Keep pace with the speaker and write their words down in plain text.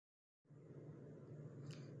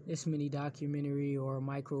This mini documentary or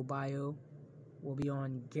micro bio will be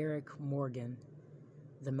on Garret Morgan,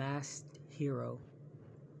 the masked hero.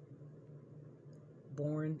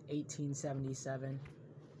 Born 1877,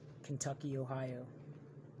 Kentucky, Ohio.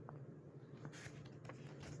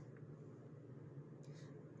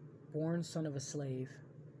 Born son of a slave,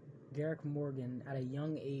 Garret Morgan at a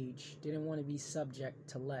young age didn't want to be subject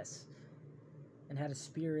to less and had a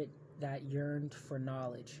spirit that yearned for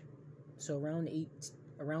knowledge. So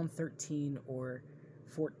around 13 or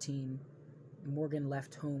 14, Morgan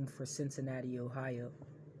left home for Cincinnati, Ohio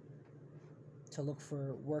to look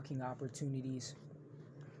for working opportunities.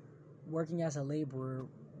 Working as a laborer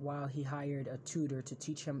while he hired a tutor to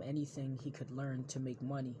teach him anything he could learn to make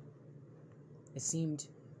money. It seemed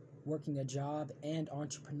working a job and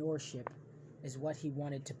entrepreneurship is what he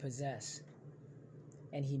wanted to possess,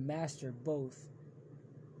 and he mastered both.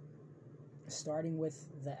 Starting with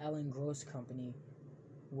the Ellen Gross Company,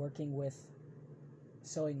 working with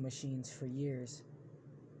sewing machines for years.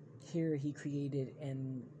 Here he created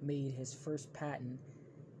and made his first patent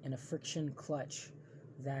in a friction clutch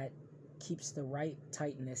that keeps the right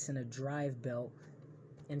tightness in a drive belt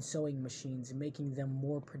in sewing machines, making them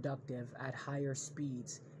more productive at higher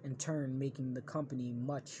speeds, in turn making the company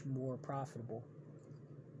much more profitable.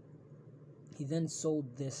 He then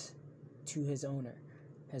sold this to his owner,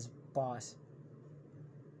 his boss.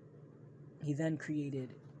 He then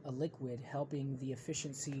created a liquid helping the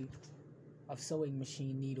efficiency of sewing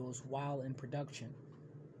machine needles while in production.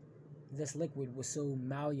 This liquid was so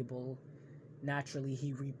malleable, naturally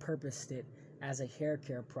he repurposed it as a hair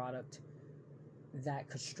care product that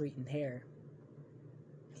could straighten hair.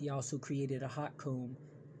 He also created a hot comb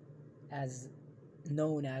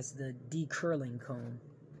known as the decurling comb,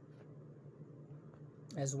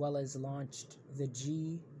 as well as launched the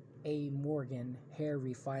G.A. Morgan Hair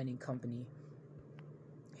Refining Company.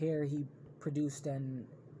 Here he produced an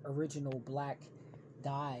original black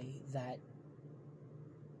dye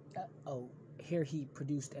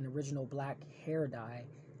hair dye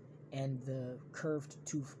and the curved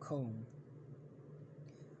tooth comb.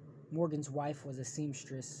 Morgan's wife was a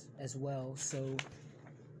seamstress as well, so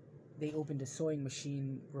they opened a sewing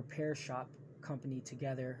machine repair shop company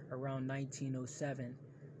together around 1907,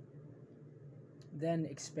 then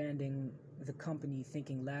expanding the company,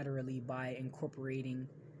 thinking laterally by incorporating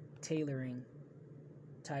tailoring,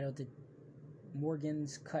 titled the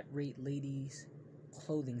Morgan's Cut Rate Ladies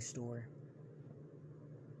Clothing Store.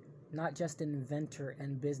 Not just an inventor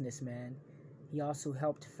and businessman, he also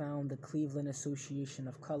helped found the Cleveland Association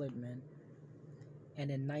of Colored Men. And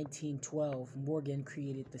in 1912, Morgan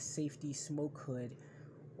created the safety smoke hood,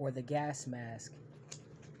 or the gas mask,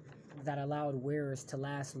 that allowed wearers to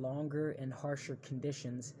last longer in harsher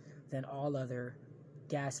conditions than all other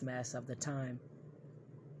gas masks of the time.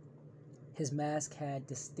 His mask had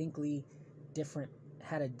distinctly different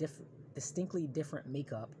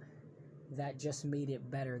makeup that just made it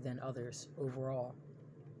better than others overall.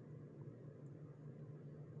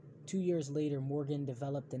 2 years later, Morgan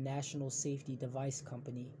developed the National Safety Device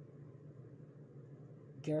Company.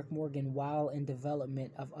 Garret Morgan, while in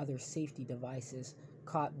development of other safety devices,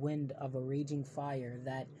 caught wind of a raging fire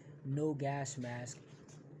that no gas mask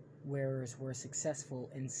wearers were successful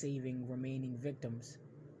in saving remaining victims.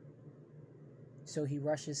 So he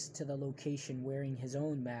rushes to the location wearing his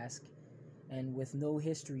own mask, and with no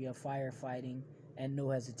history of firefighting and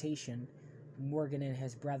no hesitation, Morgan and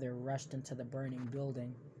his brother rushed into the burning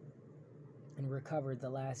building and recovered the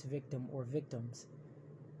last victim or victims.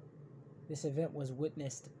 This event was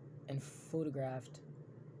witnessed and photographed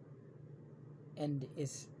and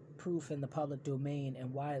is proof in the public domain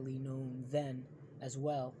and widely known then as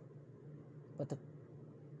well. But the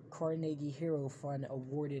Carnegie Hero Fund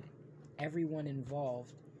awarded everyone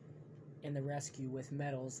involved in the rescue with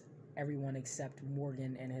medals, everyone except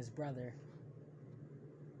Morgan and his brother.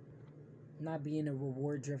 Not being a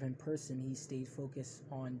reward-driven person, he stayed focused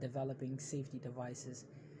on developing safety devices,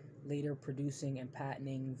 later producing and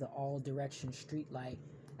patenting the all-direction street light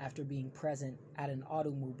after being present at an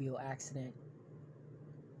automobile accident,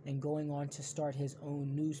 and going on to start his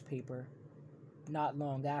own newspaper not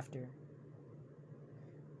long after.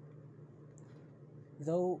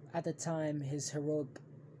 Though at the time his heroic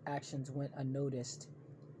actions went unnoticed,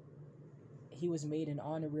 he was made an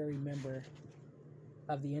honorary member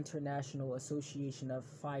of the International Association of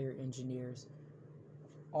Fire Engineers.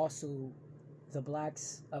 Also, the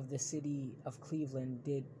blacks of the city of Cleveland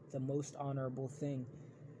did the most honorable thing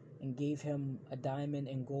and gave him a diamond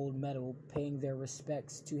and gold medal, paying their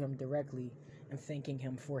respects to him directly and thanking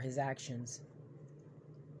him for his actions.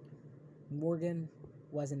 Morgan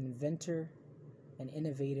was an inventor an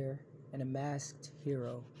innovator, and a masked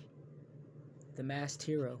hero. The masked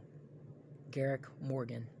hero, Garret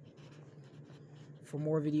Morgan. For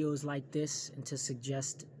more videos like this and to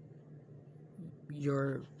suggest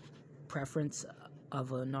your preference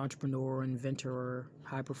of an entrepreneur, inventor, or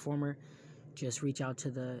high performer, just reach out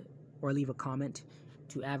to or leave a comment.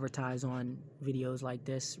 To advertise on videos like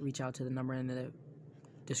this, reach out to the number in the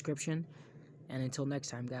description. And until next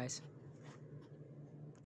time, guys.